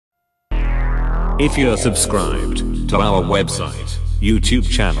If you're subscribed to our website, YouTube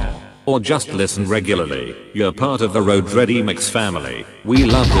channel, or just listen regularly, you're part of the Road Ready Mix family. We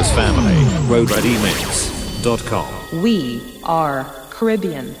love this family. RoadReadyMix.com. We are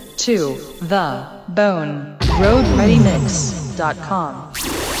Caribbean to the bone. RoadReadyMix.com.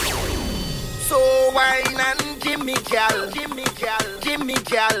 So wine and give me gal, give me gal, give me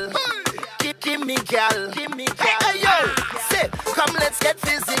gal, give me gal, give me gal. Hey yo, say, come let's get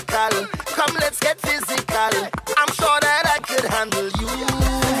physical, come let's get physical. I'm sure that I could handle you.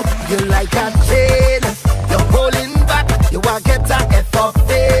 You're like a chain, you're pulling back, you are get a F or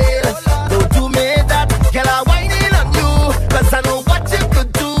fail. Don't do me that, girl I whining on you, cause I know what you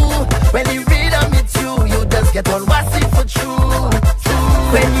could do. When you read and meet you, you just get on what's it for true.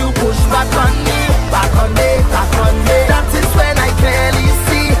 When you push back on me, back on me, back on me, that is when I clearly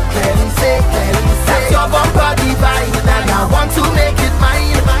see, that your bumper divine, and I want to make it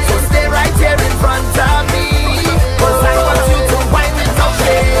mine. So stay right here in front of me, cause I want you to wind it out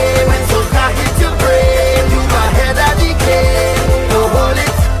shame. When Soca hit your brain, you ahead of the game. Don't hold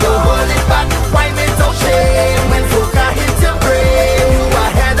it back, wind it out shame. When Soca hit your brain, you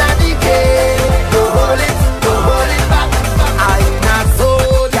ahead of the game. Don't hold it back. I'm not so,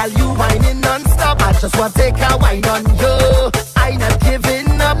 girl, you whining non-stop. I just want to take a wine on you. I not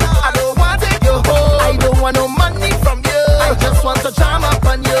giving up, I don't want to take you home. I don't want no money from you, I just want to charm up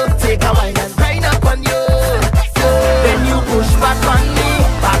on you. Take a wine and grind up on you. Then you push back on me,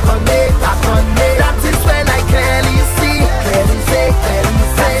 back on me, back on me. That is when I clearly see,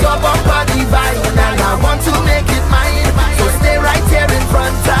 that your bumper divine, and I want to make it mine. So stay right here in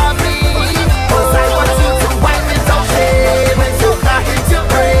front of me, cause I want you to wind it out shame. When Soca hit your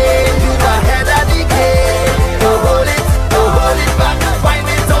brain, you ahead of the game. Don't hold it back, wind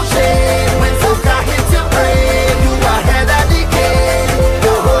it out shame. When Soca hit your brain, you ahead of the game.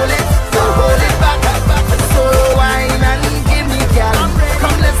 Don't hold it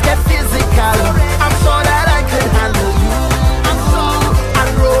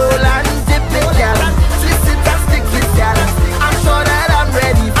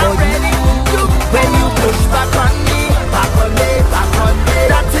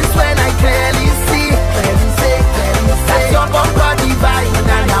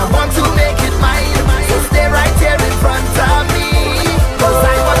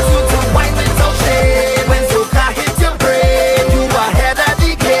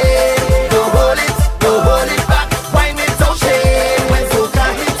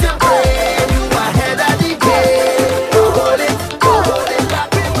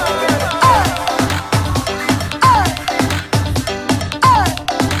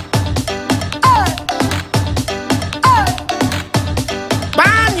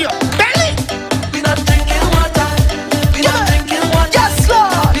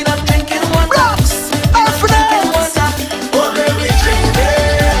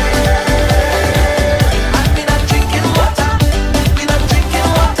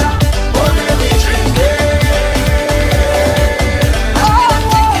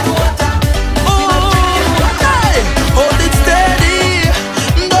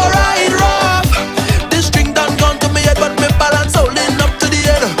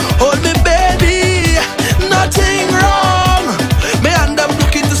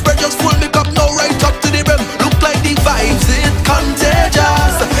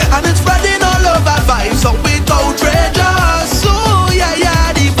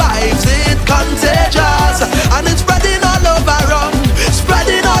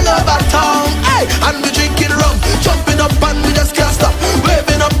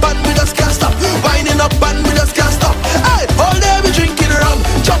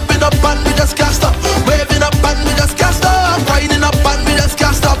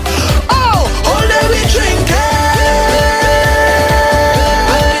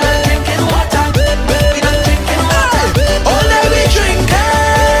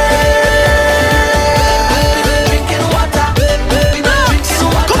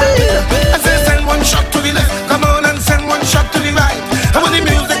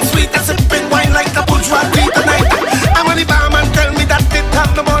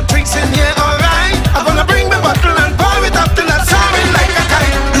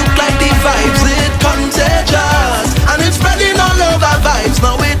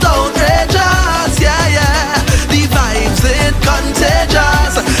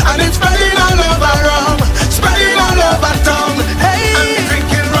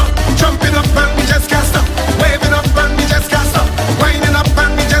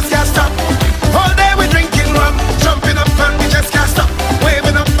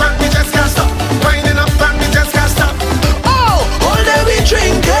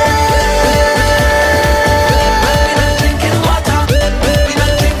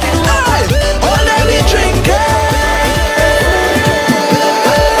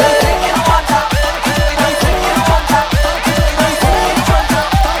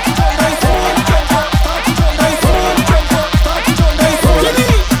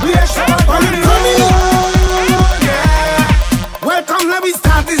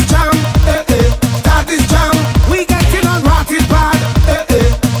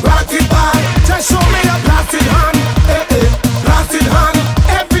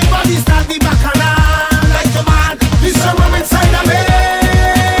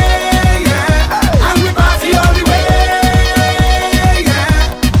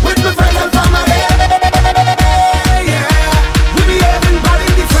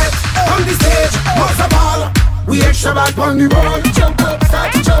bad on the road. Jump up,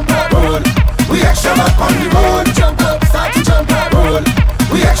 start to jump up, roll. We extra bad on the road. Jump up, start to jump up, roll.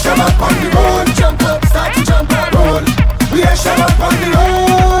 We extra bad on the road. Jump up, start to jump up, roll. We extra bad on the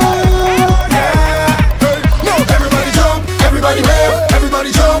road. Yeah. Hey, no, everybody jump, everybody wave,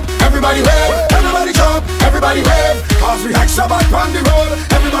 everybody jump, everybody wave, everybody jump, everybody wave. Cause we extra bad on the road.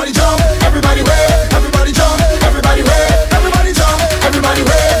 Everybody jump, everybody wave, everybody jump, everybody wave, everybody jump, everybody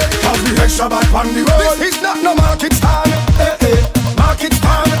wave. Cause we extra bad on the road. This is not no market stand, market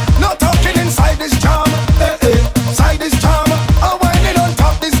stand. No talking inside this jam, inside this jam. I'm whining on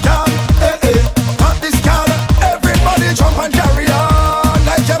top this jam, top this jam. Everybody jump and carry on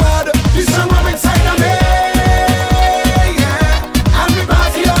like you're mad. This is what inside of me, yeah. And we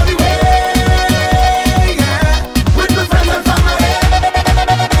party all the way, yeah. With my friends and family,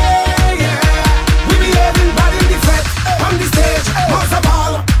 yeah. We be everybody in the set, on the stage, most of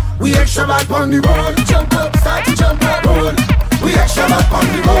all. We extra bad on the road. Jump up, start to jump up, roll. We extra bad on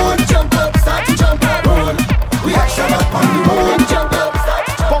the road. Jump up, start to jump up, roll. We extra bad on the road. Jump up, start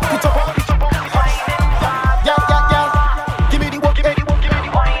to jump up, roll. Yeah, yeah, yeah. Give me the walk, give me the walk, give me the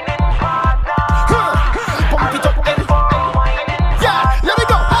whining partner. Pump it up, yeah, let me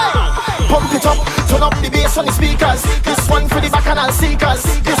go. Hey, pump it up, turn up the bass on the speakers. This one for the bacchanal seekers.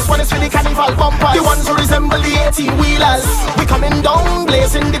 This one is for the carnival bumpers. The ones who resemble the 18-wheelers. We coming down,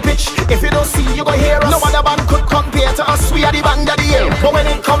 blazing the pitch. If you don't see, you go hear us. No other band could compare to us. We are the band of the year. But when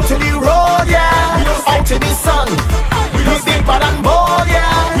it comes to the road, yeah, out to the sun, we big bad and bold,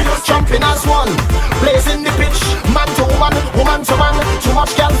 yeah. Jumping as one, blazing the pitch. Man to woman to man. Too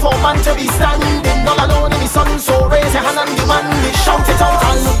much girl for man to be standing all alone in the sun. So raise your hand and demand it. Shout it out.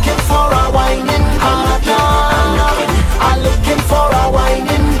 I'm looking for a whining partner. I'm looking for a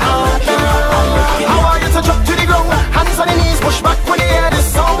whining partner. I want you to drop to the ground, hands on the knees, push back when you hear the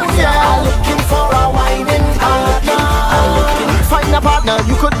sound, yeah. I'm looking for a whining partner. Find a partner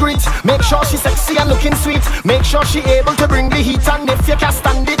you could greet. Make sure she's sexy and looking sweet. Make sure she able to bring the heat. And if you can't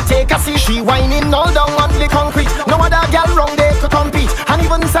stand it, take a seat. She whining all down on the concrete. No other girl wrong they could compete. And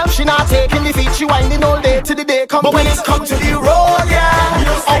even self she not taking defeat. She whining all day till the day come. But when it's come to the road,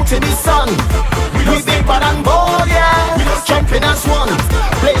 yeah, out to the sun, we big bad and bold, yeah. Jumping as one,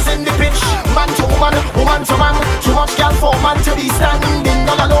 blazing the pitch. Man to woman to man. Too much girl for man to be standing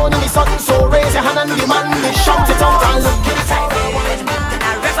all alone in the sun. So raise your hand and demand it. Shout it out and look at the time. And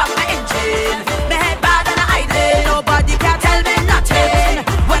I rev up my engine. My head bad and I idle. Nobody can tell me nothing.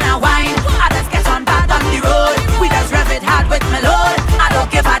 When I whine, others get on bad on the road. We just rev it hard with my load. I don't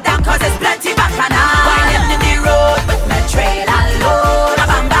give a damn cause it's plenty back and I whining in the road with my trailer load. A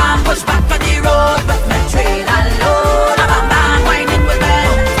bam bam push back on the road with my trailer load. A bam bam whining with my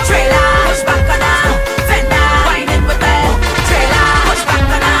trailer push back on a fender. Whining with my trailer push back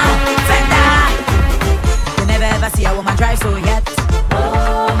on a fender. You never ever see a woman drive so yet.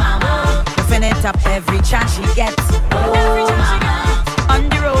 Oh mama, riffing it up every chance she gets. Oh mama, on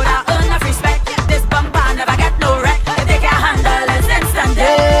the road I earn enough respect. This bumper never get no wreck. If they can handle it's instant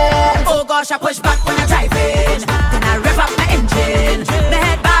death. Oh gosh, I push back when I drive in. Then I rev up my engine. My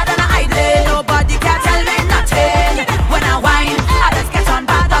head bad and I idle. Nobody can tell me nothing. When I whine, others get on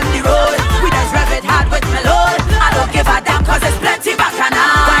bad on the road. We just rev it hard with my load. I don't give a damn cause it's plenty back and I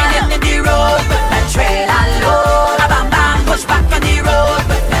whining in the road with my trailer load. A bam bam push back on the road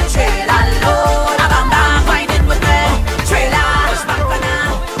with my trailer load. A bam bam whining with my trailer push back on a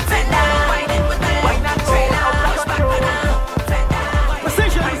fender. Whining with my trailer push back on a fender.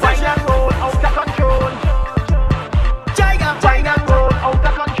 Precision, roll out of control. Jaiga, roll out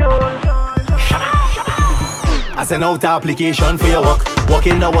of control. I send out the application for your work. Walk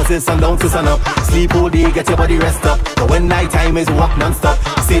in hours is sundown to sun up. Sleep all day, get your body rest up. But when night time is walk non-stop.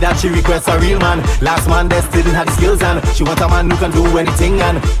 Say that she requests a real man. Last man that didn't have the skills and she want a man who can do anything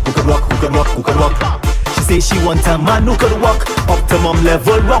and who could walk, who could walk, who could walk. She say she want a man who could walk optimum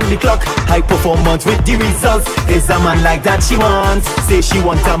level round the clock. High performance with the results. Is a man like that she wants. Say she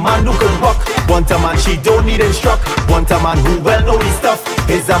want a man who could walk. Want a man she don't need instruct. Want a man who well know his stuff.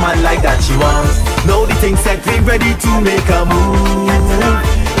 Is a man like that she wants. Know the things set we ready to make a move.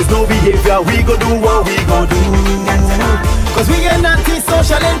 There's no behavior, we go do what we go do. Cause we get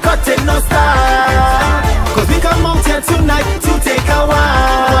anti-social and cutting no style. Cause we come out here tonight to take a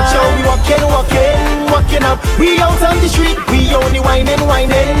while. Watch how we walking up. We out on the street, we only whining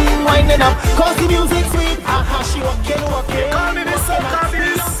up. Cause the music's sweet, she walking. Call me the Soca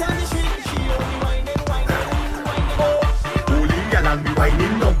beast. Holy girl and be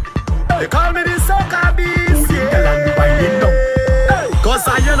whining down. They call me the Soca beast. Holy girl and be whining down. Cause I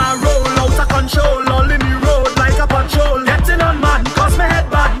roll out of control, all in the road like a patrol. Getting on man, cause my head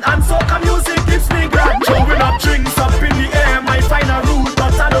bad, and soca music keeps me grand. Throwing up drinks up in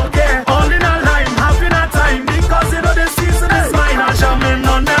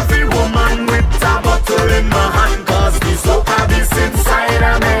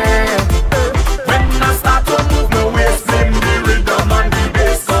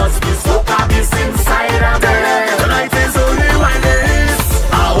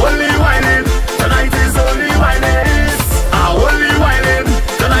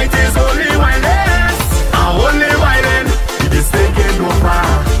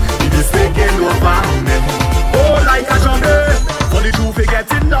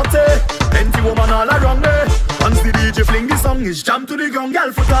getting dirty. Plenty woman all around me. Once the DJ fling the song, is jam to the ground,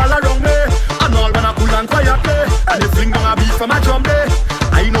 girl foot all around me. And all man a cool and quietly, and the fling down a beat from a drum day.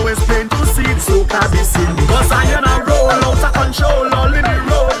 I know it's plain to see it, so can be seen. Because I am a roll out of control, all in the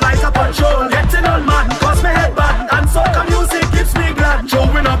road like a patrol. Getting on man, cause my head bad, and soca music keeps me glad.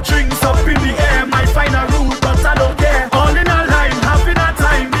 Throwing up drinks up in the air, might find a route, but I don't care. All in a line, having a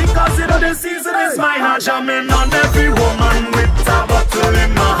time, because you know the season is mine. I'm jamming on every woman with a bottle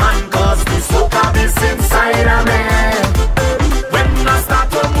in my hand, cause the soca is inside of me. When I start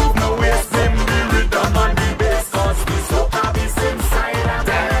to move my waist, in the rhythm and the bass, cause the soca is inside of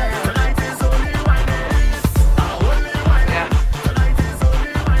me. Tonight is only wildness, only wildness. Tonight is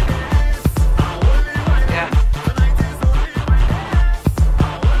only wildness, only wildness. Tonight is only wildness.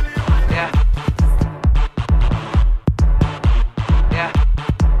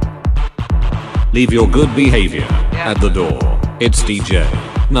 Leave your good behavior at the door. It's DJ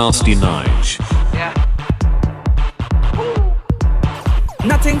Nasty Nige.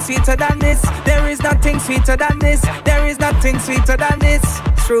 Nothing sweeter than this. There is nothing sweeter than this. There is nothing sweeter than this.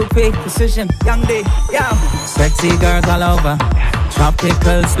 Rupee, precision, young day, yeah. Sexy girls all over,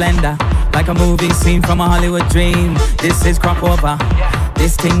 tropical splendor, like a movie scene from a Hollywood dream. This is crop over.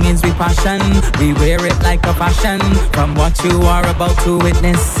 This thing is with passion. We wear it like a fashion. From what you are about to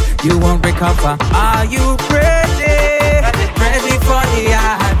witness, you won't recover. Are you ready? Ready for the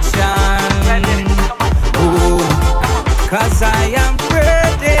action? Ooh, cause I am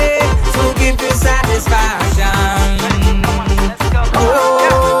ready to give you satisfaction.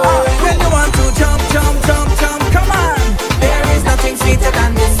 Oh, when you want to jump, jump, jump, jump, come on. There is nothing sweeter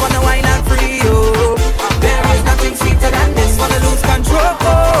than this. Wanna wine and free, oh. There is nothing sweeter than this. Wanna lose control.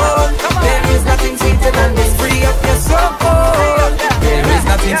 There is nothing sweeter than this. Free up your soul. There is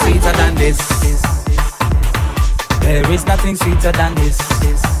nothing sweeter than this. There is nothing sweeter than this.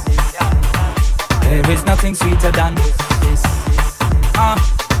 There is nothing sweeter than this.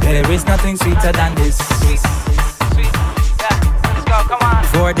 There is nothing sweeter than this.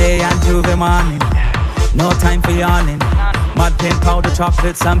 4 day and 2 the morning. No time for yawning. Mud pin powder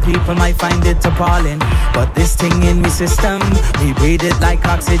chocolate, some people might find it appalling. But this thing in me system, we breathe it like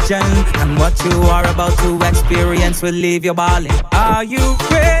oxygen. And what you are about to experience will leave you balling. Are you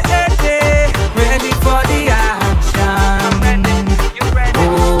ready? Ready for the action?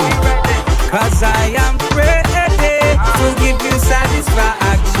 Oh, cause I am ready to give you satisfaction.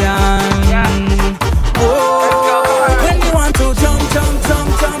 Oh, when you want to jump, jump, jump,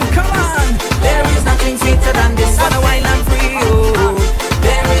 jump, come on. There is nothing sweeter than this. Wanna wine and free, oh.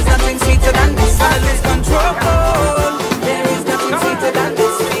 There is nothing sweeter than this. Wanna lose control. There is nothing sweeter than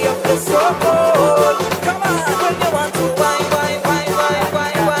this. Free up the soul. Come on, when you want to wine, wine, wine, wine,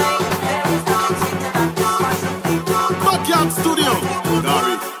 wine, wine. There is nothing sweeter than this. Backyard Studio.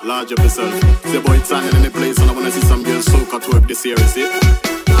 Dari, large up yourself. The boy Tanyan in the place, and I wanna see some girls soca twerk this year, see?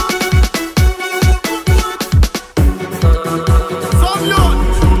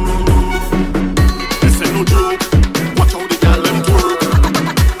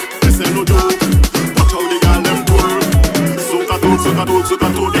 Soca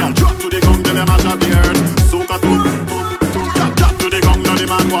to girl, drop to the gong, tell them I shall be heard. Soca to, drop to the gong, now the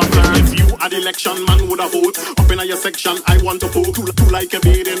man walk turn. If you had election, man would have vote. Up in your section, I want to poke. To like a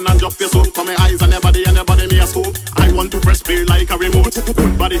beating and drop your soap. Come my eyes and everybody me a scope. I want to press play like a remote.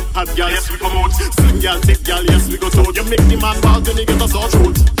 Good body, hot girl, yes we promote. Slim girl, thick girl, yes we go to. You make the man bald, then he get a sore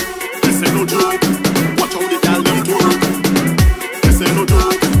throat. This ain't no joke. Watch how the girl them twerk. This ain't no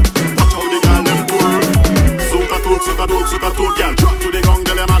joke. Watch how the girl them twerk. Soca to, girl, drop to the gong,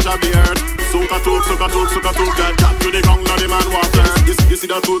 tell them I shall be heard. Soca to, girl, drop to the gong, now the man walk turn. You see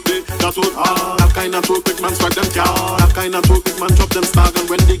that tooth, that tooth, that kind of tooth, quick man strike them car. That kind of tooth, quick man drop them stag. And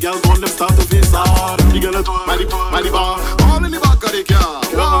when the girl gone, them start to feel sad. The girl a tooth, by the bar, all in the back of the car.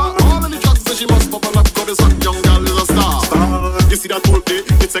 All in the truck, so she must bubble up, cause this hot young girl is a star. You see that tooth,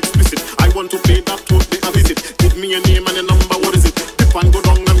 it's explicit. I want to play that tooth, a visit. Give me a name and a number, what is it? If one go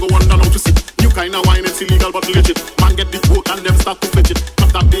down, then go under, now to sit. You kind of wine, it's illegal but legit. Man get the coke and them start to fetch it.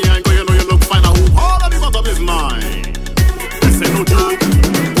 Cut that behind, cause you know you look fine. All of the bottom is mine. This ain't no joke.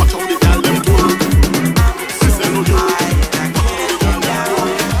 Watch how the girl them twerk. This ain't no joke.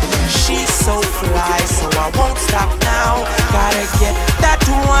 She's so fly, so I won't stop now. Gotta get that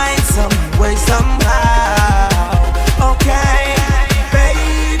wine some way, somehow. Okay,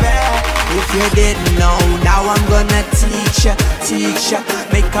 baby. If you didn't know, now I I'm gonna teach ya.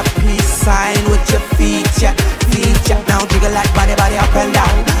 Make a peace sign with your feet, yeah. Now jiggle that body up and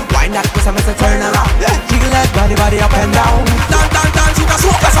down. Wind that pussy, Mr. Turn around. Jiggle that body up and down. Dance, you can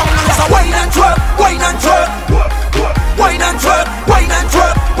smoke a song. So wine and twerk, wine and twerk. Wine and twerk, wine and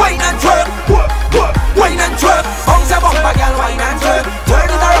twerk, wine and twerk. Wine and twerk. Bounce your bumper, girl, wine and twerk. Turn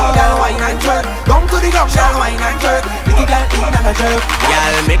it around, girl, wine and twerk. Come to the ground, girl, wine and twerk. Licky girl, in and a jerk.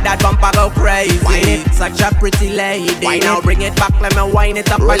 Girl, make that bumper go crazy. Wine it, such a pretty lady. Wine now, bring it back, let me wine it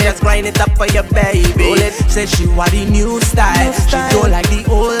up. And let's grind it up for your baby. Says she want the new style. She don't like the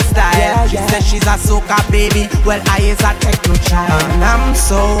old style. She says she's a soca baby. Well, I is a techno child. And I'm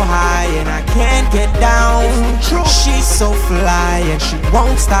so high and I can't get down. She's so fly and she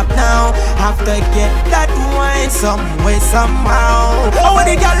won't stop now. Have to get that wine some way, somehow. Oh, when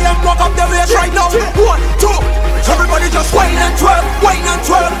the girl them walk up the race right now. 1, 2, everybody just wine and twerk, wine and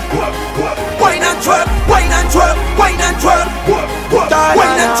twerk. Wine and twerk, wine and twerk, wine and twerk.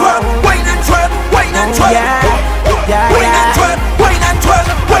 Wine and twerk, wine and twerk, wine and twerk. Wine and twerk, wine and twerk,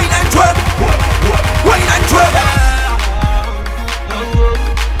 wine and twerk. Wine and twerk.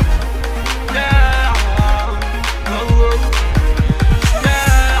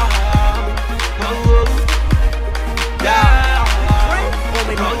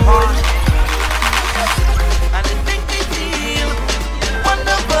 And it make me feel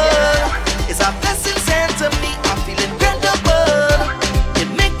wonderful. It's a blessing sent to me. I feel incredible. It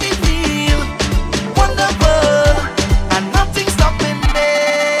make me feel wonderful, and nothing's stopping me.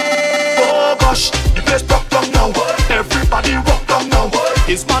 Oh gosh, the place rock down now. Everybody rock down now.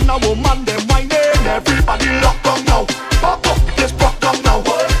 It's man and woman, them whining. Everybody lock down now. Pop up, the place rock down now.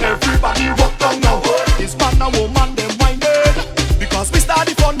 Everybody rock down now. It's man and woman, them whining. Because we start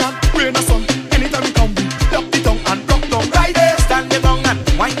the fun and rain a sun. Anytime we come, we lock the tongue and rock down right there. Stand the ground and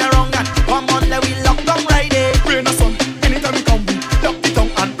wind around and come on, let we lock down right there. Rain a sun. Anytime we come, we lock the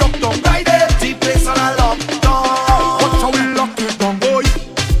tongue and rock down right there. The place on a lockdown. Watch how we lock it down, boy.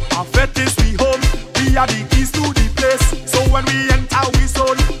 Our fete is we home. We are the keys to the place. So when we enter we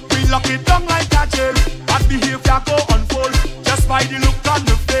zone, we lock it down like a jail. Bad behavior go unfold just by the look on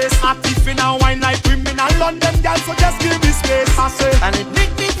the face. Active in a wine like women and London girls, so just give me space. I say, And it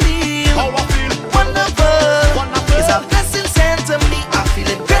make me feel how I feel. wonderful. It's a blessing sent to me. I feel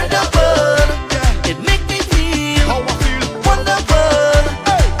incredible. It make me feel How I feel. wonderful,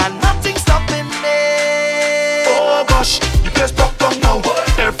 and nothing's stopping me. Oh gosh, the place rock down now.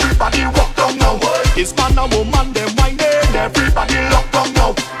 Everybody rock down now. It's man and woman, them whining. Everybody lock down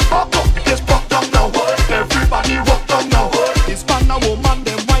now. Pop up, the place rock down now. Everybody rock down now. It's man and woman,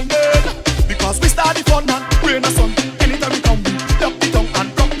 them whining. Because we start the fun and rain a sun. Anytime we come, we lock the tongue and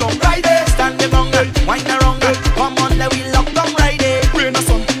rock down right there. Stand the ground and wind around and come on, let we lock down right there. Rain a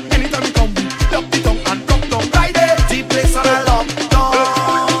sun. Anytime we come, we lock the tongue and rock down right there. The place on a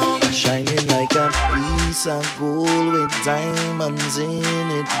lockdown. Shining like a piece of gold with diamonds in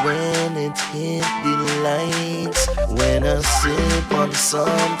it when it hit the lights. When I sip on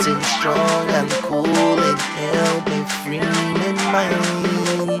something strong and cool, it help me free my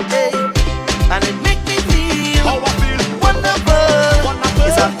mind. Hey. And it make me feel How I feel. wonderful.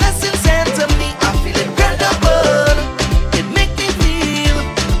 It's a blessing sent to me. I feel incredible. It make me feel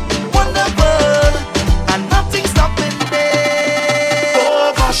wonderful, and nothing's stopping me.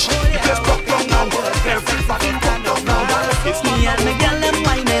 Oh gosh, the place rock down now. Everybody rock down now. It's Me and the girl them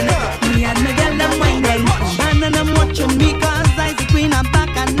whining. Me and the girl them whining. And them watching me 'cause I the queen of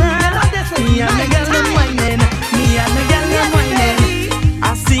back and me and the girl them whining. Me and the girl them whining.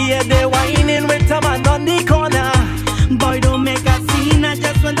 I see you they whining with a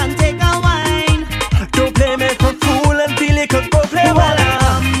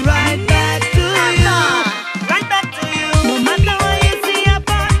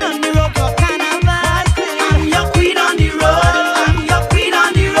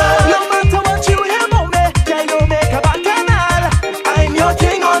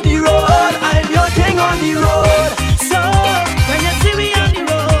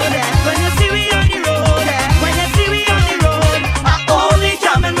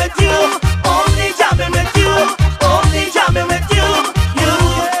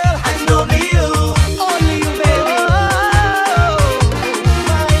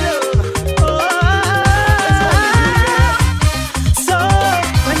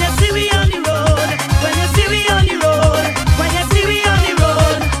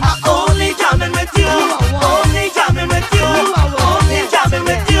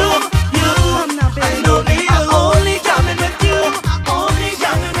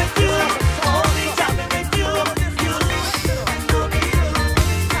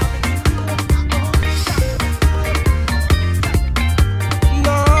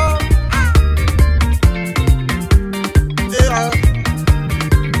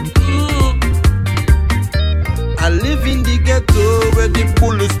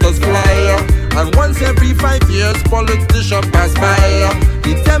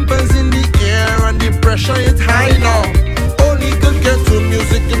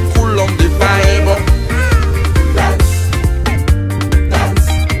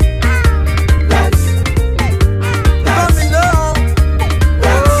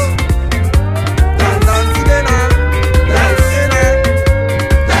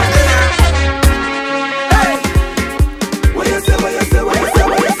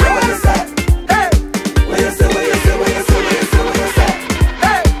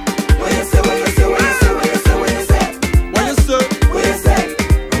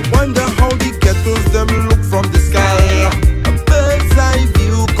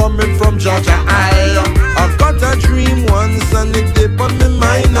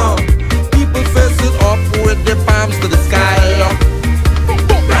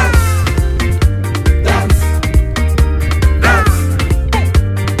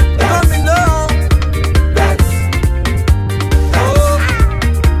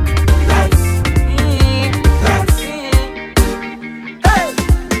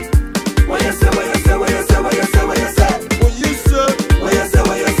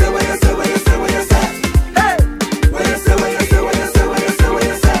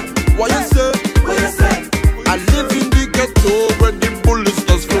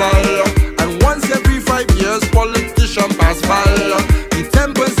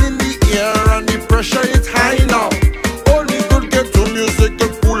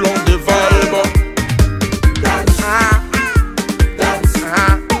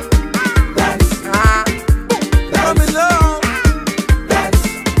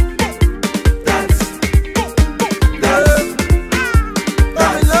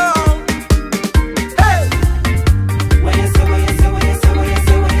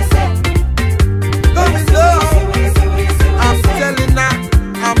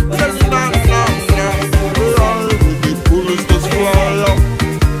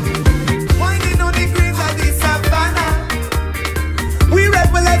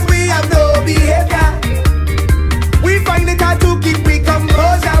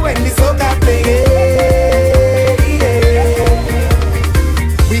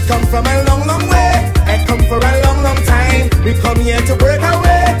come from a long, long way. And come for a long, long time. We come here to break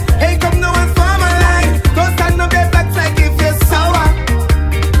away. Hey, come now and form a line. Don't stand up your Blaxx like if you're sour.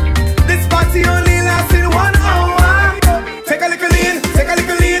 This party only lasts in 1 hour. Take a little lean, take a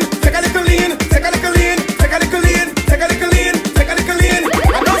little lean, take a little lean, take a little lean, take a little lean, take a little lean, take a little lean.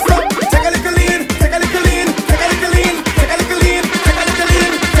 And don't stop. Take a little lean, take a little lean, take a little lean, take a little lean, take a little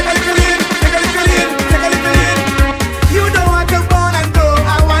lean, take a little lean, take a little lean, take a little lean. You don't want to burn and go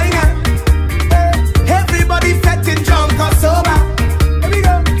a whiner. Everybody fetting drunk or sober. Here we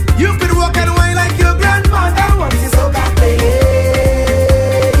go. You could walk and whine like your grandmother once you soca play.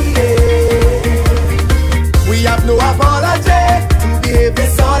 We have no apology to behave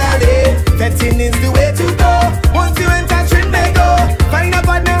disorderly. Fetting is the way to go. Once you enter Trinidad, go. Find a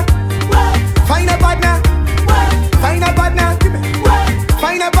partner. Find a partner. Find a partner.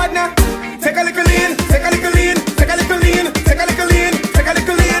 Find a partner. Take a little lean. Take a little lean. Take a little lean. Take a little lean. Take a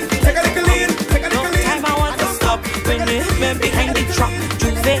little lean. Take a little lean. Take a little lean. Time I want to stop when you hit me behind the truck.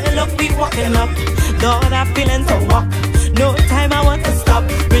 Juve look be walking up. Lord, I'm feeling so walk. No time I want to stop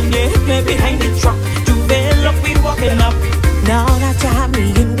when you hit me behind the truck. Juve look be walking up. Now that you have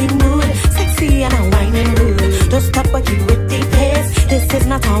me in the mood, sexy and a whining rude. Don't stop but you with the pace. This is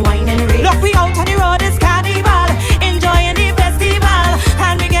not a whining race. Look, we out on the road, it's carnival, enjoying the festival,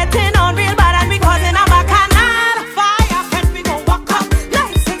 and we getting on real bad and we causing a bacchanal. Fire when we go walk up,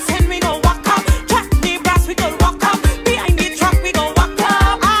 license when we go walk up, track the brass we go walk up, behind the truck we go walk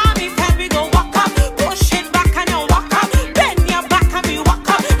up, army when we go walk up, push it back and you walk up, bend your back and we walk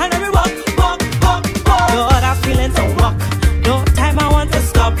up, and then we walk. Lord, I'm feeling so walk. No time I want to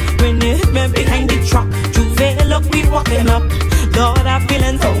stop when you hit me behind the truck. Juve look we walking up. Lord, I'm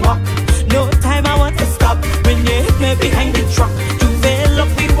feeling so walk. No time I want to stop when you hit me behind the truck. Juve look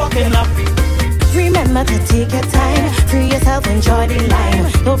we walking up. Remember to take your time, free yourself, enjoy the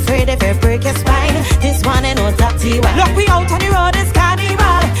line. Don't afraid if you break your spine. This one ain't no dirty one. Look, we out on the road, it's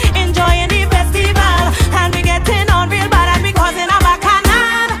carnival, enjoying the festival, and we getting on real bad and we causing a bacchanal.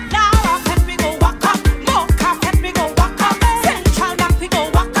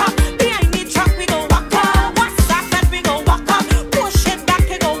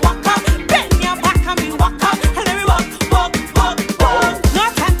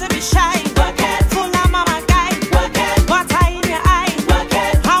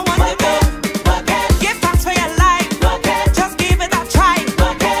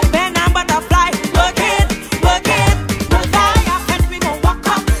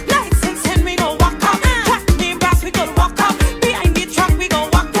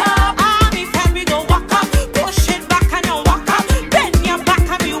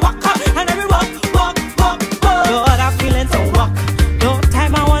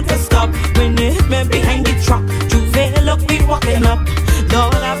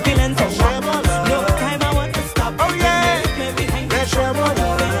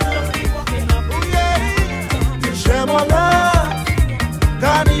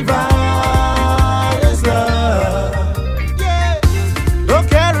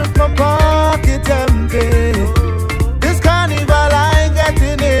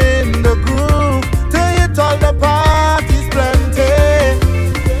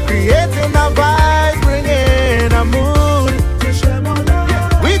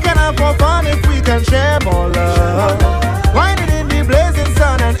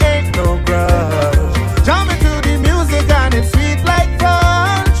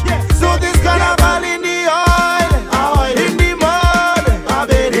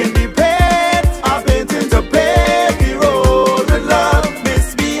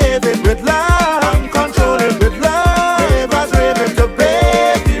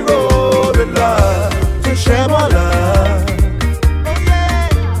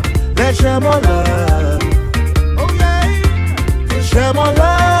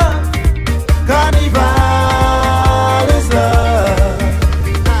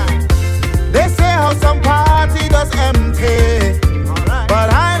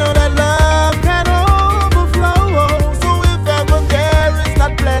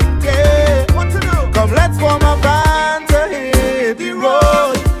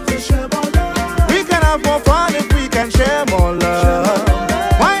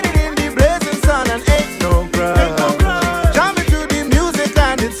 Whining in the blazing sun and ain't no grudge. Jamming to the music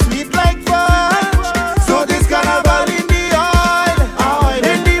and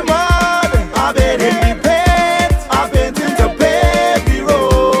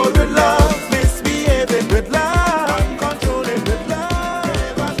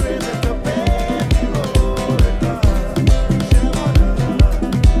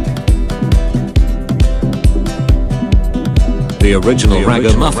the original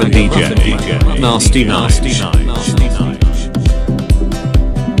ragamuffin DJ, Nasty Night.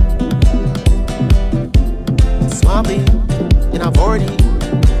 Swappi in a 40.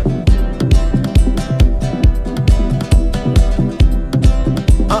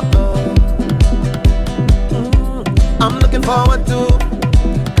 I'm looking forward to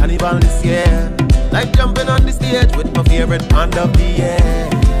Carnival this year, like jumping on the stage with my favorite band of the year.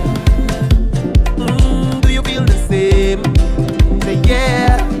 Do you feel the same? Say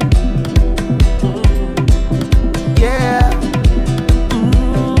yeah. Yeah.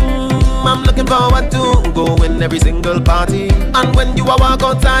 I'm looking forward to going every single party. And when you walk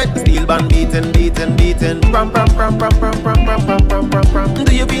outside, steel band beating, beating, beating. Ram, ram, ram, ram, ram, ram, ram, ram, ram, ram, ram.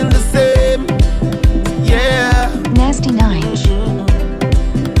 Do you feel the same? Yeah. Nasty Night.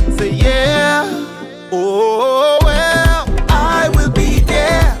 Say yeah. Oh well, I will be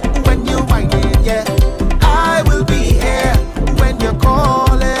there when you whine it, yeah. I will be here when you're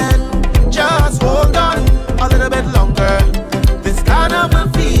calling. Just hold on a little bit longer. This carnival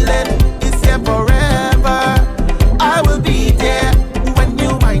feeling is here forever. I will be there when you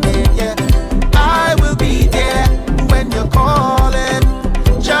whine it, yeah. I will be there when you're calling.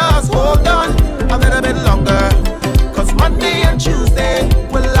 Just hold on a little bit longer, 'cause Monday and Tuesday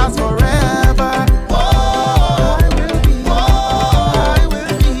will last forever. Oh, I will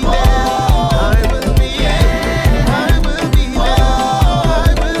be there. I will be there. I will be there.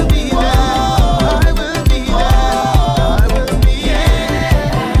 I will be there. I will be there. I will be there. I will be there.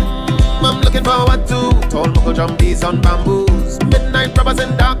 I'm looking forward to tall muckle drum beats on bamboos, midnight rubbers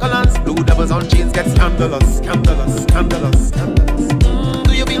and dark colors, blue devils on chains get scandalous, scandalous, scandalous, scandalous.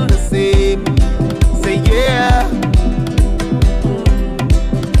 Do you feel the same? Say yeah.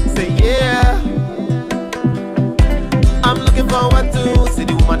 Say yeah. I'm looking forward to see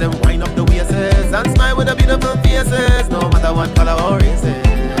the woman them wind up the waists and smile with the beautiful faces, no matter what color or race.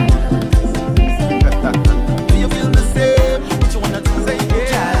 Do you feel the same? What you wanna do? Say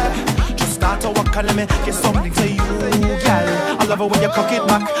yeah. Just start to walk and let me get something to you, girl. I love it when you cock it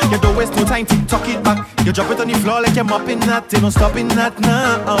back. You don't waste no time to tuck it back. You drop it on the floor like you're mopping that. You don't stop in that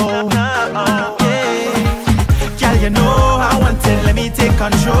now. Girl, you know I want it. Let me take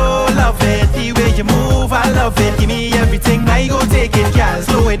control of it. The way you move, I love it. Give me everything, I go take it, girl.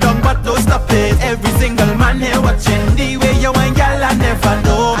 Slow it down, but don't stop it. Every single man here watching the way you whine, girl. I never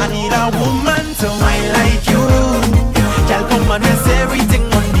know. I need a woman to whine like you. Girl, come on, rest everything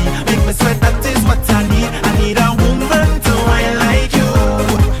on me. Make me sweat, that is what I need. I need a woman to whine like you.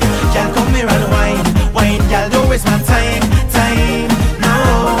 Girl, come here and whine, whine, girl. Don't waste my time, time. No,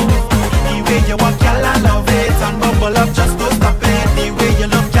 the way you walk, girl, I love it. And bubble up, just don't stop it. The way you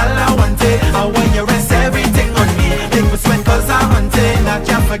look, girl, I want it. I want you rest everything on me. Make me sweat 'cause I want it. I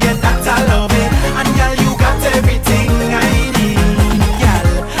can't forget that I love it. And girl, you got everything I need. Girl,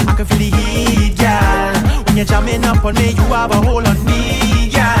 I can feel the heat, girl. When you're jamming up on me, you have a hold on me,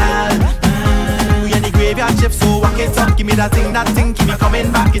 girl. We in the graveyard shift, so walk it up. Give me that thing, keep me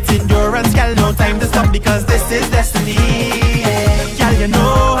coming back. It's endurance, girl, no time to stop because this is destiny. Girl, you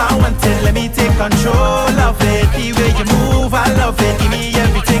know I want it. Let me take control of it. The way you move, I love it. Give me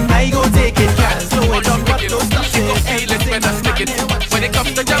everything, I go take it, girl. Slow it down, but don't stop it. Feel it when I stick it. When it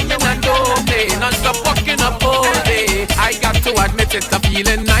comes to jamming and don't play, non-stop walking up all day. I got to admit it, I'm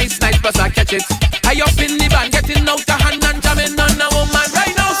feeling nice, nice, plus I catch it. I up in the band, getting out the hand and jamming on a woman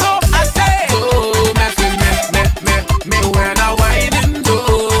right now, so I say, oh, mess with me when I whine and do,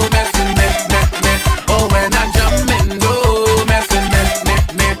 mess with me, oh, when I jamming do, mess with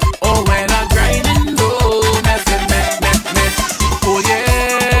me, oh, when I grind and do, mess with me, oh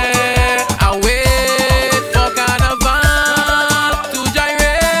yeah, I wait for carnival to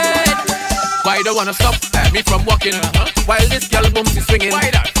gyrate. Why don't wanna stop me from walking while this girl bumps is swinging?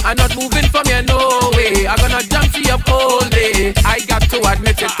 I'm not moving from here, no way. I'm gonna jump to your all day. I got to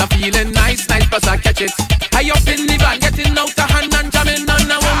admit it, I'm feeling nice, nice, plus I catch it. I up in the van, getting out the hand and jamming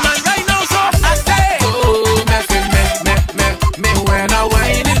on a woman right now, so I say, oh, mess with me when I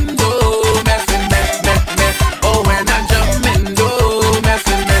whine and do, mess with me, oh, when I jump and do, mess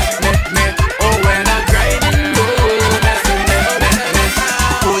with me, oh, when I grind and do, mess with me,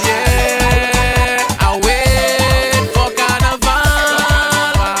 oh yeah, I wait for carnival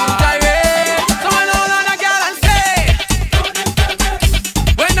to gyrate. So I know all the girl and say,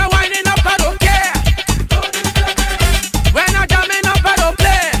 when I winding up I don't care, when I jamming up I don't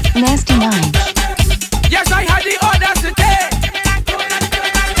play. Nasty Night. Yes, I had the audacity.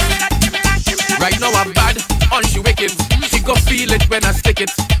 Right now I'm bad, on she wicked. She go feel it when I stick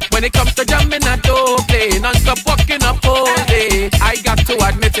it. When it comes to jamming I don't play, non-stop walking up all day. I got to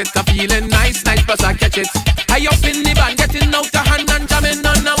admit it, I'm feeling nice, nice, plus I catch it. I up in the band, getting out out a hand and jamming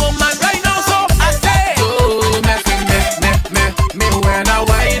on a woman right now. So I say, oh, messing me when I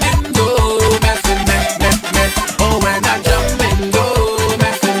whining, go messing me, oh when I jumping, go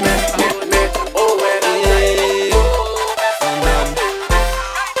messing me, oh when I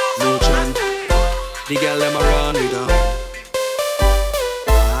the girl them around me down.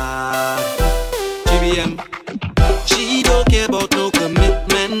 GBM. She don't care about no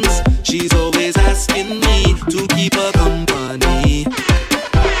commitments. She's always asking me to keep her company.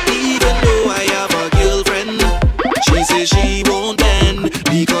 Even though I have a girlfriend, she says she won't bend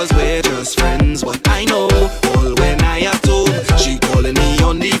because we're just friends. But I know all when I have told, she calling me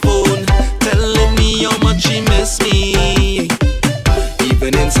on the phone, telling me how much she miss me.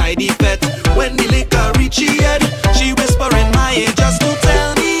 Even inside the pet, when the liquor reach her head, she whisper in my ear just to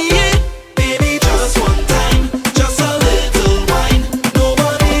tell me, baby, just one time, just a little wine.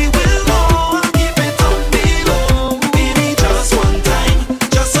 Nobody will know, I'll keep it on the low. Baby, just one time,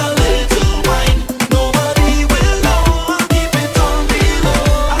 just a little wine. Nobody will know, I'll keep it on the low.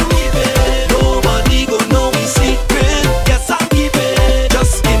 I'll keep it, nobody gon' know me secret. Yes, I'll keep it,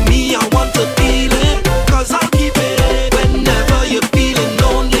 just give me, I want to feel it. Cause I'll keep it, whenever you're feeling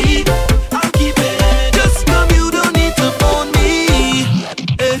lonely, I'll keep it, just come, you don't need to phone me.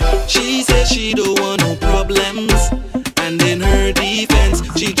 She says she don't want no problems, and in her defense,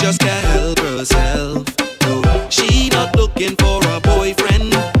 she just can't help herself. No, she not looking for a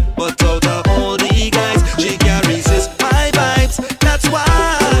boyfriend, but out of all the guys, she carries his high vibes. That's why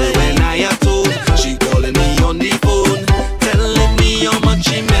when I have told, she calling me on the phone, telling me how much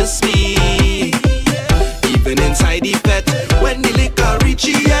she miss me. Even inside the pet, when the liquor reach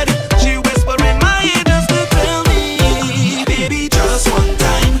her head, she whisper in my ear just to tell me, baby, just one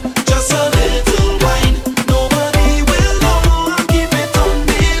time, just a little wine. Nobody will know, I'll keep it on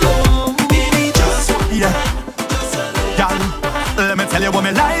the low. Baby, just one Yeah, just a little. girl, let me tell you what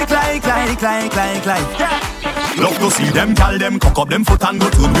me like. Yeah. Love to see them, gal them, cock up them foot and go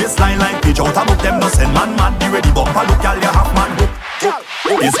to waistline like pitch out a book. Them no send man mad, be ready bumper look, gal, you have man hook.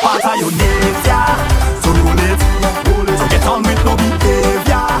 It's part of your nature, so roll it. So get on with no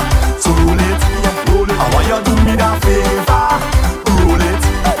behavior, so roll it. I want you to do me that favor, roll it.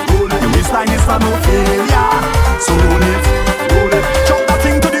 Your waistline is a no failure, so roll it. Chop that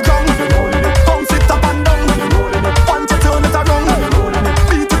thing to the ground, bounce it up and down. Once you turn it around,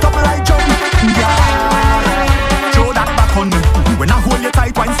 beat it up like drum. Yeah, throw that back on me. When I hold you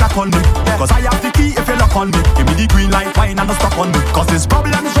tight, wine slack on me. Cause I have the key if you lock on me. Give me the green light, wine and no stop on me. Cause this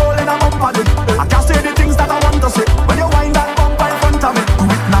problem's rolling a bump on it. I can't say the things that I want to say. When you wind that bumper in front of me, do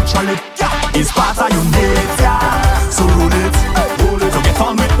it naturally. It's part of your nature, so roll it. So get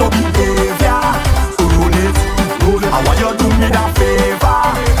on with no behavior, so roll it. I want you to do me that favor,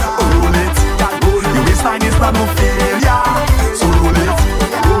 roll it. Your waistline is not no failure, so roll it.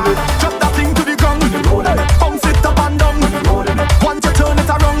 Drop that thing to the ground, bounce it up and down. Once you turn it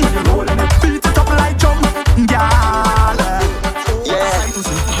around, beat it up like drum, girl. Yeah,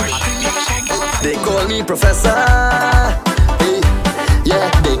 they call me professor. Hey, yeah,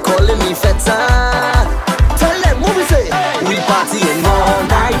 they calling me feta. Tell them what we say. We partying all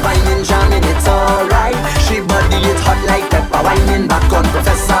night, whining, jamming, it's alright. She body it hot like pepper, whining back on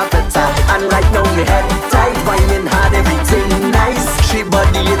Professor Feta. And right now me head tight, whining hard, everything nice. She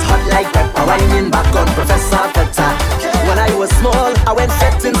body it hot like pepper, whining back on Professor Feta. When I was small, I went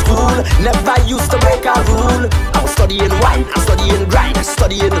fet in school. Never used to break a rule. I was studying wine, I'm studying grind,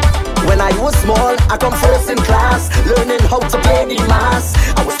 studying. When I was small, I come first in class, learning how to play the mass.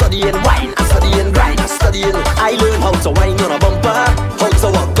 I was studying wine, I'm studying grind, I'm studying. I learned how to wine on a bumper, how to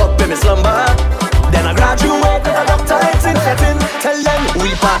walk up in my slumber. Then I graduated with a doctorate in fetting. Tell them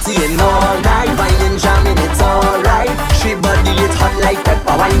we partying all night, whining, jamming, it's alright. She body it hot like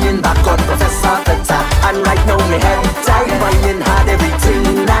pepper, whining back on Professor Feta. And right now me head tight, whining hard,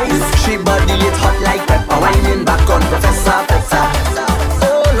 everything nice. She body it hot like pepper, whining back on Professor Feta.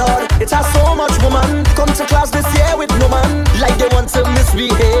 Oh Lord, it has so much woman come to class this year with no man, like they want to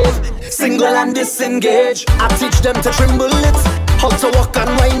misbehave. Single and disengage, I teach them to tremble it, how to walk and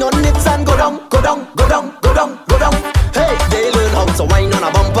whine on it and go down, go down, go down, go down, go down. Hey, they learn how to whine on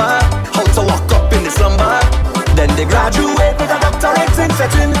a bumper, how to walk up in the slumber. Then they graduate with a doctorate in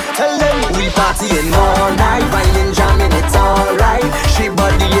fetting. Tell them we partying all night, whining, jamming, it's alright. She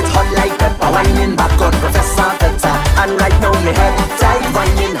body it hot like pepper, whining back on Professor Feta. And right now me head tight,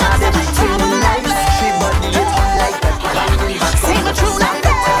 whining hard, everything nice. She body it hot like pepper, whining back on Professor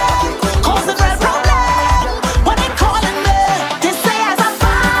Feta.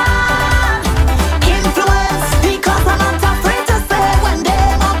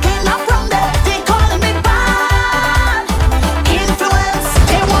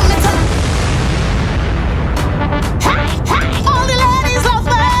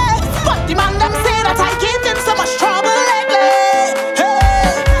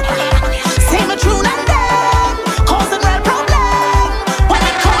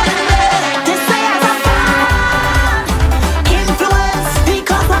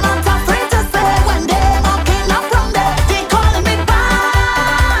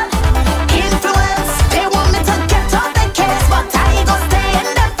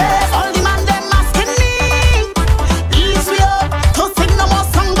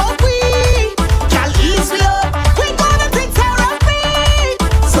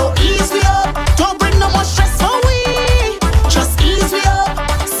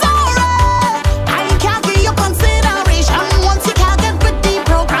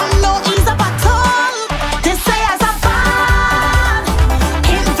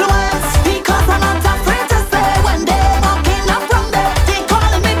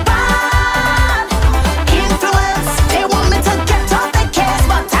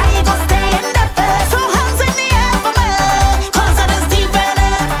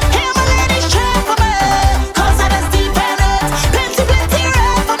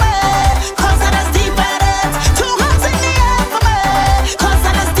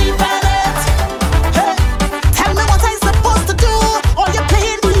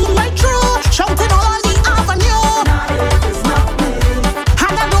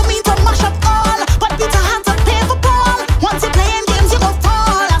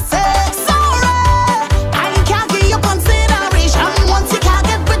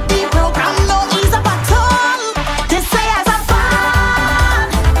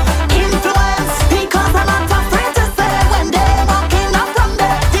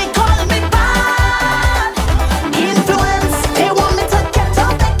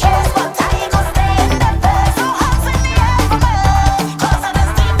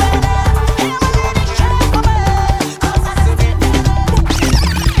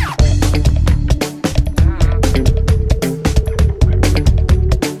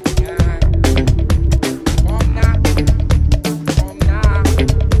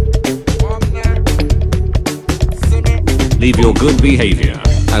 Leave your good behavior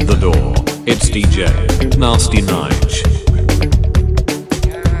at the door. It's DJ Nasty Nige.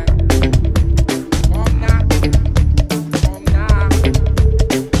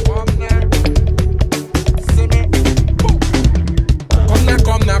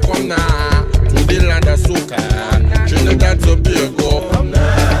 Come now, to the land of Soca, Trinidad Tobago. Come now,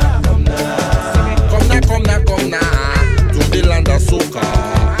 to the land of Soca,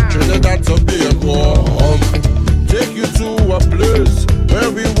 Trinidad Tobago. Take you to a place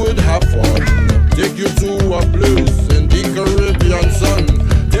where we would have fun. Take you to a place in the Caribbean sun.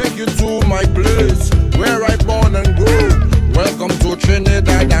 Take you to my place where I born and grew. Welcome to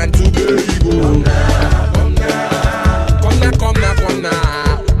Trinidad and Tobago. Come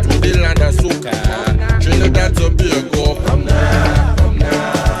now, to the land of Soca, Trinidad Tobago. Come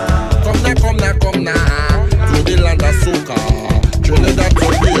now, to the land of Soca, Trinidad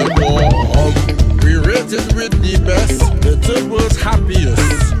Tobago. We rated with the best, the third world's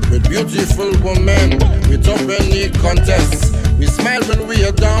happiest, with beautiful women, without any contest. We smile when we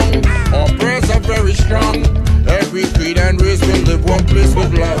are down, our prayers are very strong. Every creed and race will live one place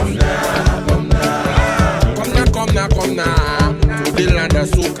with love. Come now, to the land of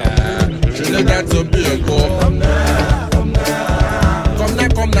Soca, Trinidad Tobago. Come now,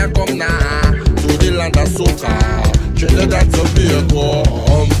 to the land of Soca, Trinidad Tobago.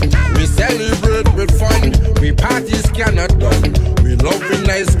 We celebrate with fun, we parties cannot done. We love in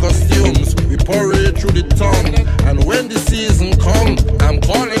nice costumes, we parade through the town. And when the season come, I'm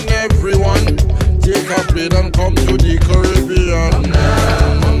calling everyone, take a plate and come to the Caribbean.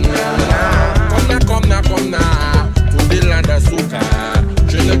 Come now, to the land of Soca,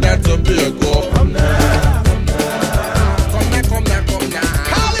 Trinidad Tobago. Come now.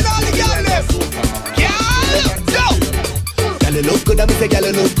 Call it all the girl left. Girl, you look good, I say girl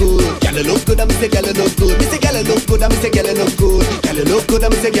you look good. Girl you look good, I say girl you look good. Me say girl you look good, I say girl you look good. Girl you look good, I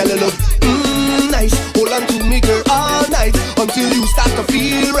say girl you look nice. Hold on to me, girl, all night until you start to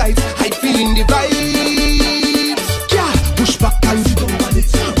feel right. I feeling the vibe. Yeah, push back and sit down on it.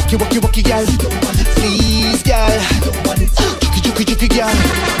 Walkie, girl. Please, girl. Juky, girl.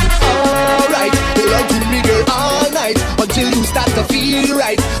 Alright, hold on to me, girl, all night until you start to feel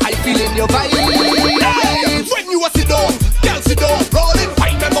right. I feeling your vibe. When you are sit down, girl, sit down, roll it.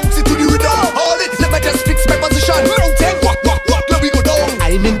 Find my bouncy to the rhythm, hold it. Let me just fix my position. Rotate, walk, let me go down.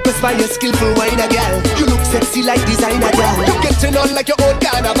 I'm impressed by your skillful whiner, girl. You look sexy like designer, girl. You getting on like your own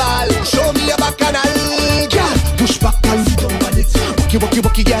carnival. Show me a bacchanal, girl. Push back and sit down on it.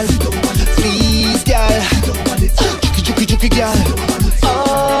 Walkie, girl. Please, girl. Juky, girl.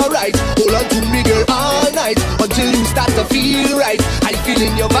 Alright, hold on to me, girl, all night until you start to feel right. I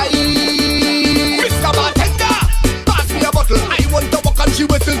feeling your vibe. Mr. Bartender, pass me a bottle. I want to walk and she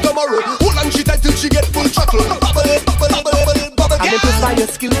wait till tomorrow. Hold on she tight till she get full throttle. Bubble, I'm impressed by your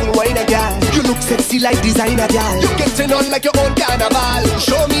skillful whiner, girl. You look sexy like designer, girl. You getting on like your own carnival.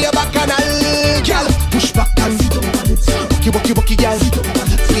 Show me a bacchanal, girl. Push back and sit down on it. Walkie, girl.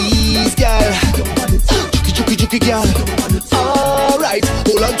 Please, girl. Juky, girl. Alright,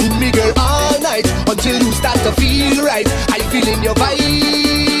 hold on to me, girl, all night until you start to feel right. I feeling your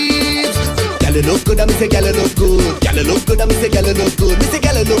vibes. Girl, you look good, I say girl, you look good. Girl, you look good, I say girl, you look good. Me say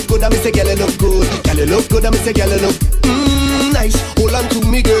girl, you look good, I say girl, you look good. Girl, you look good, I say girl, you look nice. Hold on to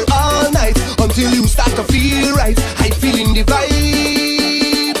me, girl, all night until you start to feel right. I feeling the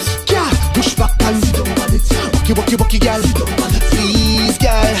vibes. Yeah, push back and sit down on it. Walkie, girl. Please,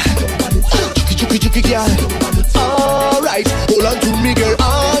 girl. Juky, girl. Alright, hold on to me, girl,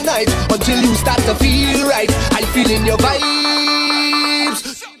 all night until you start to feel right. I feeling your vibes.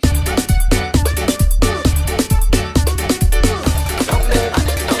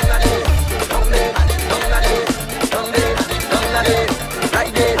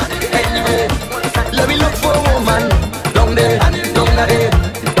 Let me look for a woman. Down there,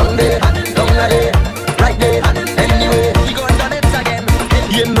 right there. Anyway, we gon' done it again.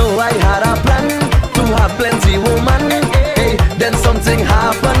 You know I had a plan to have plenty woman. Hey, then something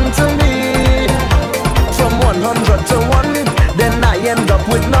happened to me. From 100 to 1, then I end up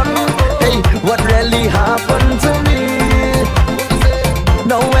with none. Hey, what really happened to me?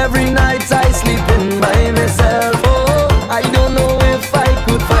 Now every night I sleep in by myself. Oh, I don't know if I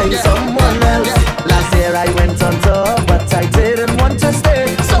could find someone else. Last year I went on tour, but I didn't want to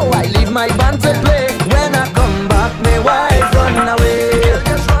stay, so I leave my band to play. When I come back, my wife run away.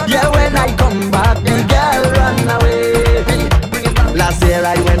 Yeah, when I come back, the girl run away. Last year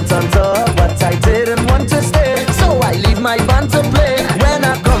I went on tour, but I didn't want to stay, so I leave my band to play. When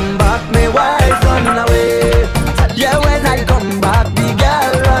I come back, my wife run away. Yeah, when I come back, the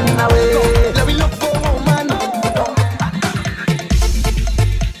girl run away.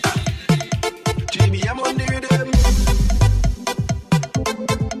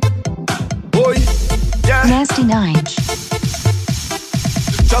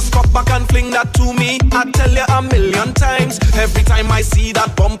 Just cock back and fling that to me. I tell you a million times. Every time I see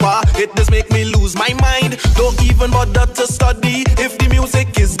that bumper, it does make me lose my mind. Don't even bother to study if the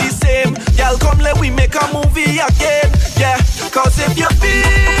music is the same. Y'all come let we make a movie again. Yeah, cause if you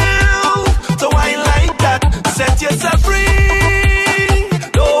feel to wine like that, set yourself free.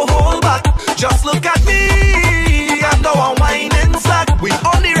 Don't hold back, just look at me. I'm the one whining slack. We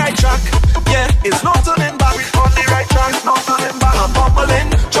on the right track. Yeah, it's no turning back. We on the right track, no turning back. I'm bubbling,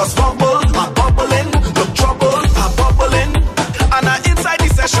 just bubble. I'm bubbling, look trouble. I'm bubbling, and I'm inside the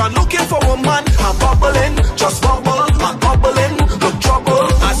session looking for woman. I'm bubbling, just bubble. I'm bubbling, look trouble.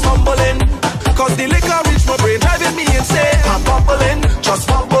 I'm stumbling, cause the liquor reach my brain, driving me insane. I'm bubbling, just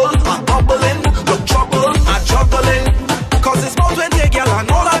bubble. I'm bubbling, look trouble. I'm juggling, cause it's about 20 girl and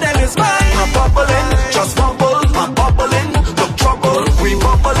all of them is mine. I'm bubbling, just bubble. I'm bubbling, look trouble. We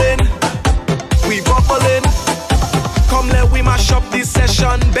bubbling. Come let we mash up this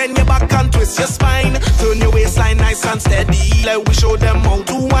session. Bend your back and twist your spine. Turn your waistline nice and steady. Let we show them how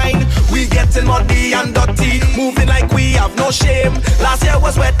to whine. We getting muddy and dirty, moving like we have no shame. Last year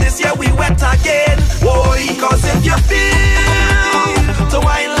was wet, this year we wet again. Boy, cause if you feel to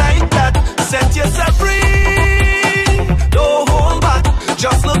whine like that, set yourself free. Don't hold back,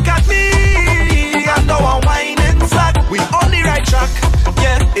 just look at me. I'm the one whining slack. We on the right track.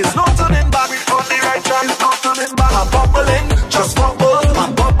 Yeah, it's no turning back. We on the right track, it's no turning back. I'm bubbling, just bubble.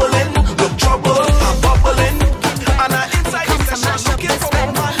 I'm bubbling, look trouble. I'm bubbling, and I'm inside the session looking for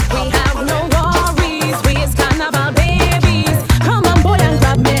woman. We have no worries, we is carnival babies. Come on boy and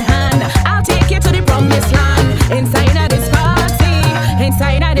grab me hand, I'll take you to the promised land. Inside of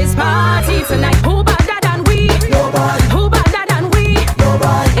this party tonight. Who better than we? Nobody. Who better than we?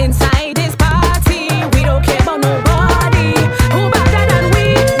 Nobody. Inside this party, we don't care about nobody. Who better than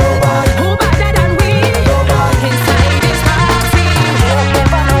we? Nobody. Who better than we? Nobody. Inside this party, we don't care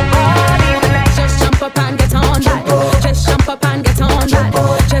about nobody tonight. Just jump up and get on that. Just jump up and get on that.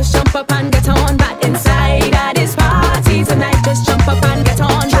 Just jump up and get on that. Inside of this party tonight. Just jump up and get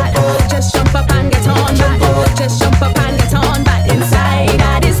on that. Just jump up and get on that. Just jump up and get on that. Inside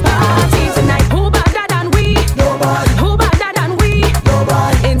of this party tonight. Who better than we? Nobody. Who better than we?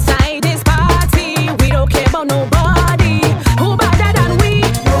 Nobody. Inside this party, we don't care about nobody. Who better than we?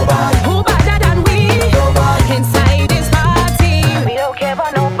 Nobody. Who better than we? Nobody. Inside this party, we don't care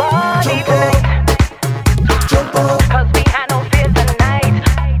about nobody tonight. Jump up. Cause we had no fears tonight.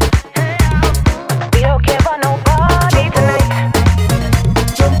 We don't care about nobody tonight.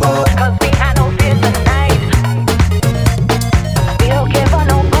 Jump up. Cause we had no fears tonight. We don't care about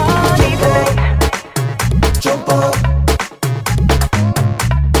nobody tonight. Jump up.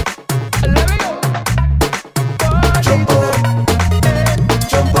 Jump up.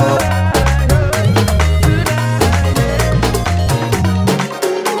 Jump up.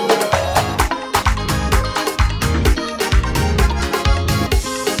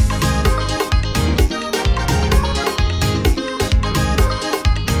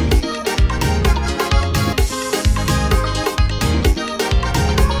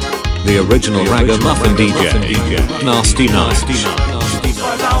 The original ragamuffin DJ. Nasty Night.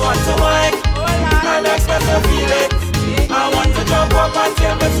 Cause I want to work and express my feelings. I want to jump up and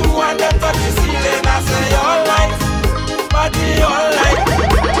tell me to and them touch the ceiling. I say alright, body alright.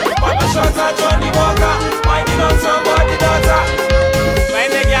 But the shots are Johnny Walker, winding on somebody daughter. When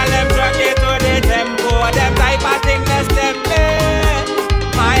the girl them drag it to the tempo, them type of thing that's them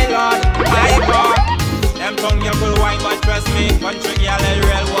my lord, my God. Them tongue you could wine, but trust me, country girl they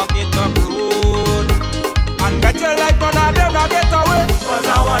real walk it up rude. And get your life on a them not get away. Cause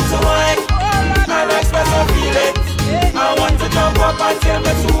I want to work and express my feelings. I want to jump up and tell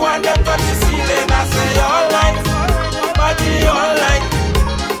me to and them touch the ceiling. I say alright, body alright.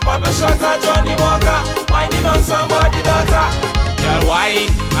 But the shots are Johnny Walker, winding on somebody daughter. Girl wine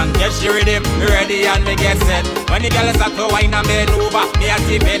and get she rhythm, ready and me get set. When the girl is at to wine and bend over, me a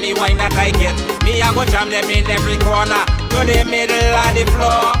tip any wine that I get. Me a go jam them in every corner, to the middle of the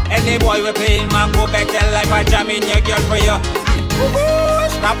floor. Any boy we playing man go back there like a jam in your girl for you.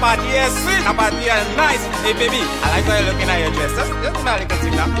 That party is sweet, that party is nice. Hey baby, I like how you're looking at your dress. Just give me a little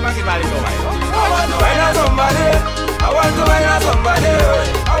thing now, give me a little while. I want to wine on somebody, I want to wine on somebody,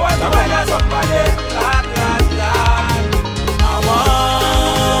 I want to wine on somebody. Lad, lad, lad. I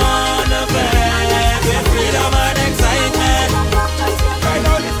wanna play with freedom and excitement. Right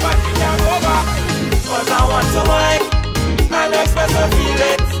now this party can't go back. Cause I want to wine and express my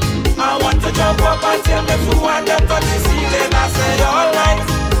feelings. I want to jump up and tell me to and them touch the ceiling. I say alright,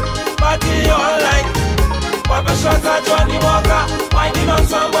 party alright. But the shots are Johnny Walker, winding on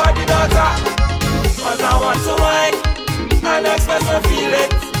somebody daughter. Cause I want to wine and express my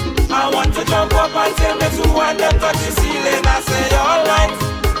feelings. I want to jump up and tell me to want them touch the ceiling. I say alright,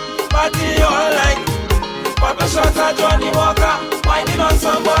 party alright. Pop a shot at Johnny Walker, whining on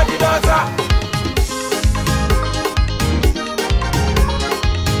somebody daughter.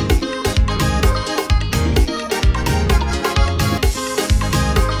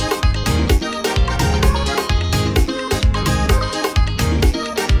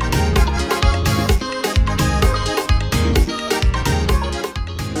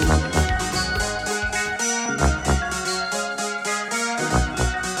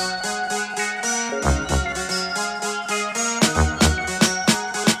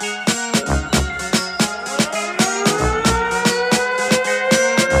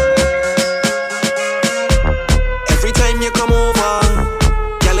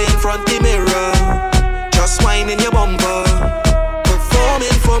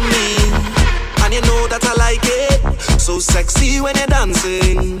 Sexy when you're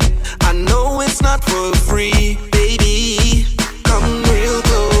dancing. I know it's not for free, baby. Come real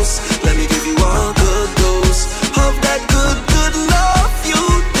close. Let me give you a good dose of that good love you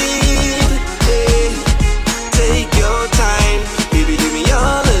need. Hey, take your time, baby. Give me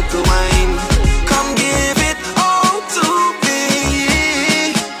a little wine. Come give it all to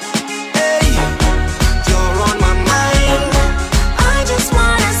me. Hey, you're on my mind. I just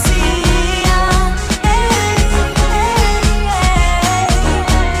wanna see you.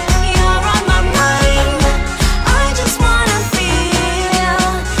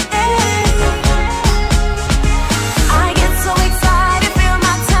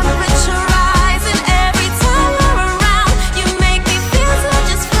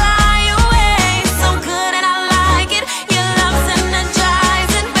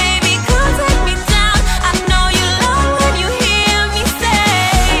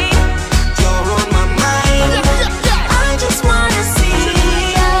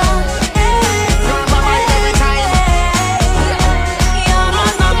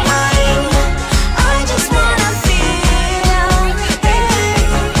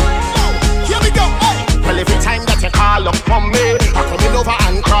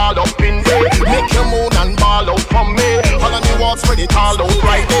 Spread it all out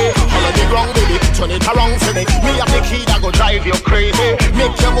right there. All on the ground, baby, turn it around for me. Me have the key that go drive you crazy.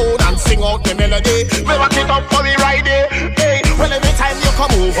 Make you moan and sing out the melody. Me rock it up for me right there. Hey, well every time you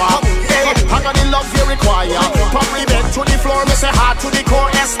come over, hey, I got the love you require. Probably bed to the floor, me say heart to the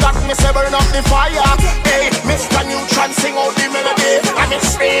core. Yes, that me say burn up the fire. Hey, Mr. Neutron, sing out the melody. And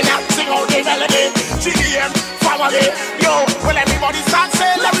it's Spain, sing out the melody. GDM, family, yo, well everybody start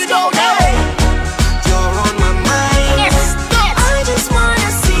saying, let me go, hey. You're on my mind. Yes. I just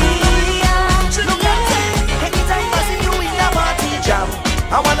wanna see ya. Anytime I see you in a party jam,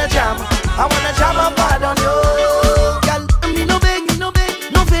 I wanna jam a bad on you. Girl, me no beg, no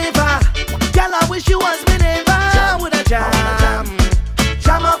favor. Girl, I wish you was me neighbor. With a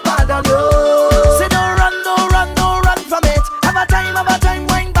jam a bad on you. Say don't run from it. Have a time,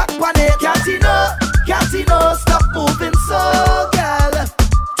 wind back on it. Can't see no, stop moving so, girl.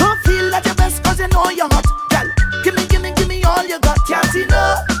 Don't feel like your best 'cause you know you're hot, girl. Give me all you got. Can't see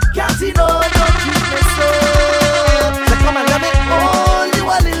no, don't keep me so. So come and let me hold you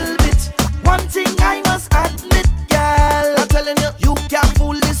a little bit. One thing I must admit, girl, I'm telling you, you can't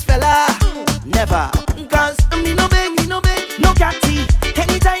fool this fella. Never. 'Cause me no beg, no catty.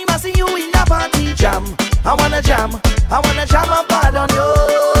 Anytime I see you in a party jam, I wanna jam a bad on you.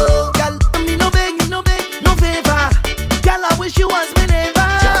 Girl, me no beg, no favor. Girl, I wish you was me neighbor.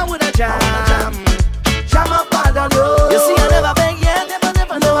 With a jam a bad on you. You see, I never beg yet, never.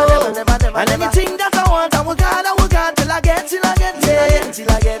 And anything that I want till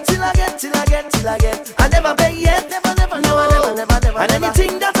I get. I never beg yet, never. And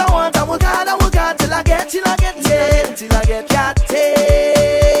anything that I want till I get. Can't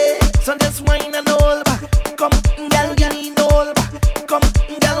take. So just wine and all back. Come, girl, give me all back. Come,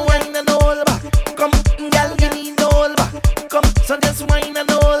 girl, wine and all back. Come, girl, give me all back. Come, so just wine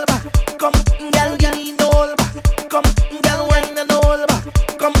and all back. Come, girl, give me all back. Come, girl, wine and all back.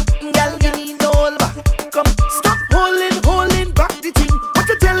 Come, girl, give me all back. Come, stop holding back the thing. What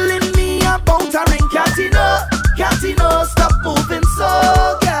you telling me about a ring? Can't you know, stop moving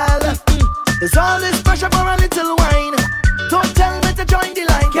so, girl. There's all this pressure for a little wine. Don't tell me to join the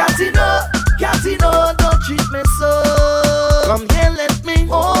line. Can't you know, don't treat me so. Come here, let me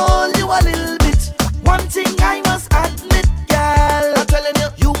hold you a little bit. One thing I must admit, girl, I'm telling you,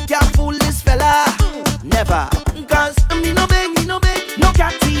 you can't fool this fella. Never. 'Cause me no beg, no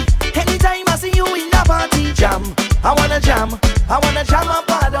catty. Anytime I see you in a party jam, I wanna jam a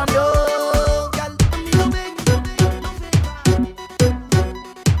bad on you. Girl, me no beg, no favor.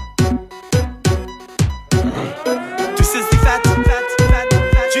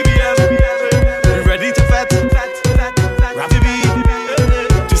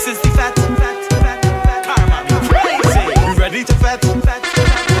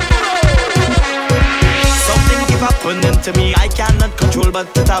 to me, I cannot control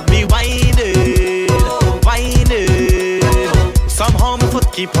but to have me whining, whining. Somehow my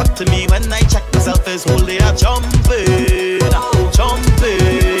foot keep hot to me when I check myself as whole they are jumping,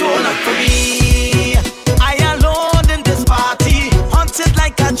 jumping. Don't look for me, I alone in this party, haunted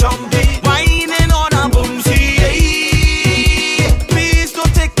like a zombie, whining on a boomsy. Please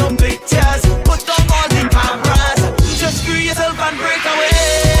don't take no pictures, put down all the cameras, just screw yourself and break away.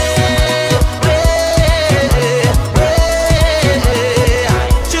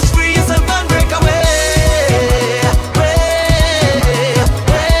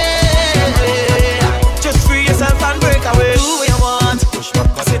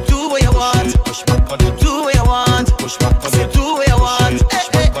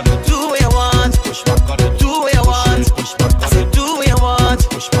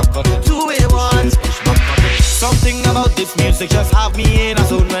 This music just have me in a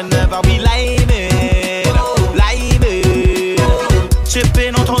zone whenever we liming, liming.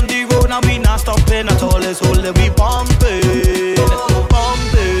 Chipping out on the road and we not stopping at all. It's all that we bumping,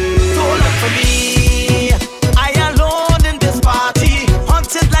 bumping. Don't look for me, I alone in this party,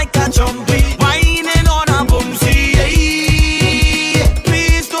 haunted like a zombie, whining on a boomsy.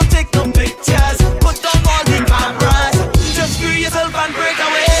 Please don't take no pictures, put down all the cameras, just screw yourself and break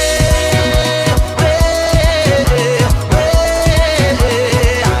away.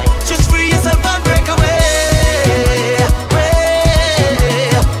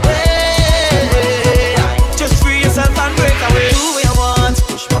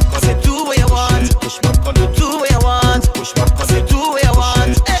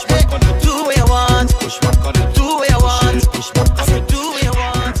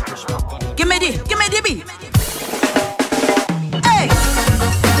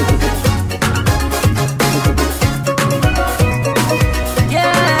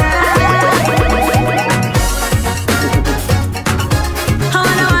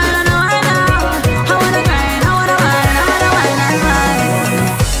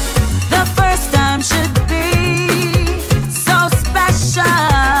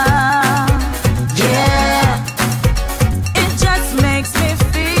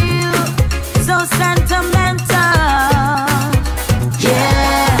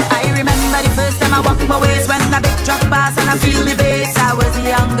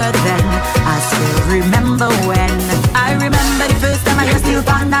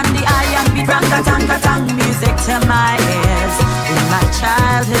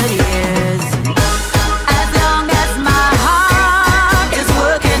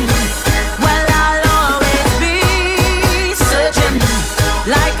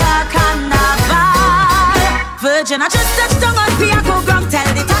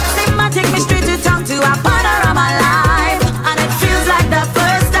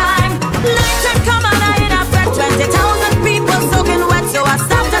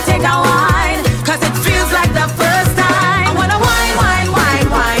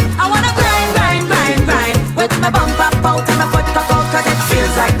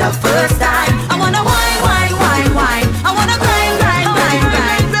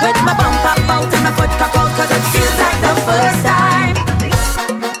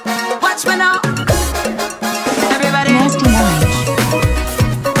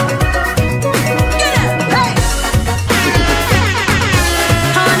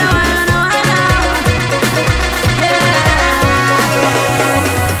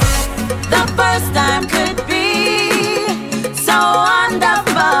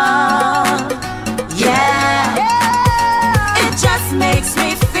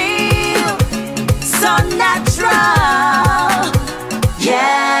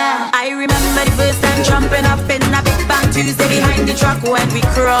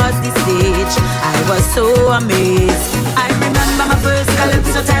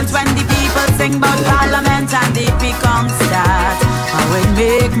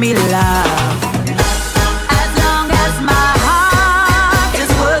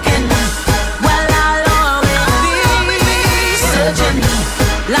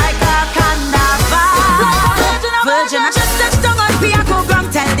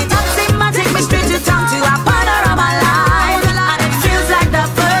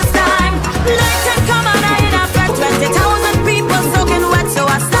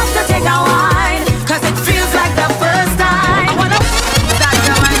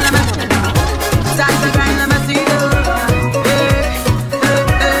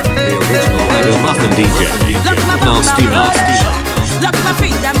 Look my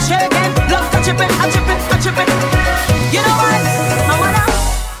feet, I'm shaking. Look, I chip it, I chip it, I chip it. You know what? I wanna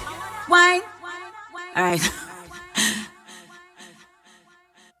wine. All right.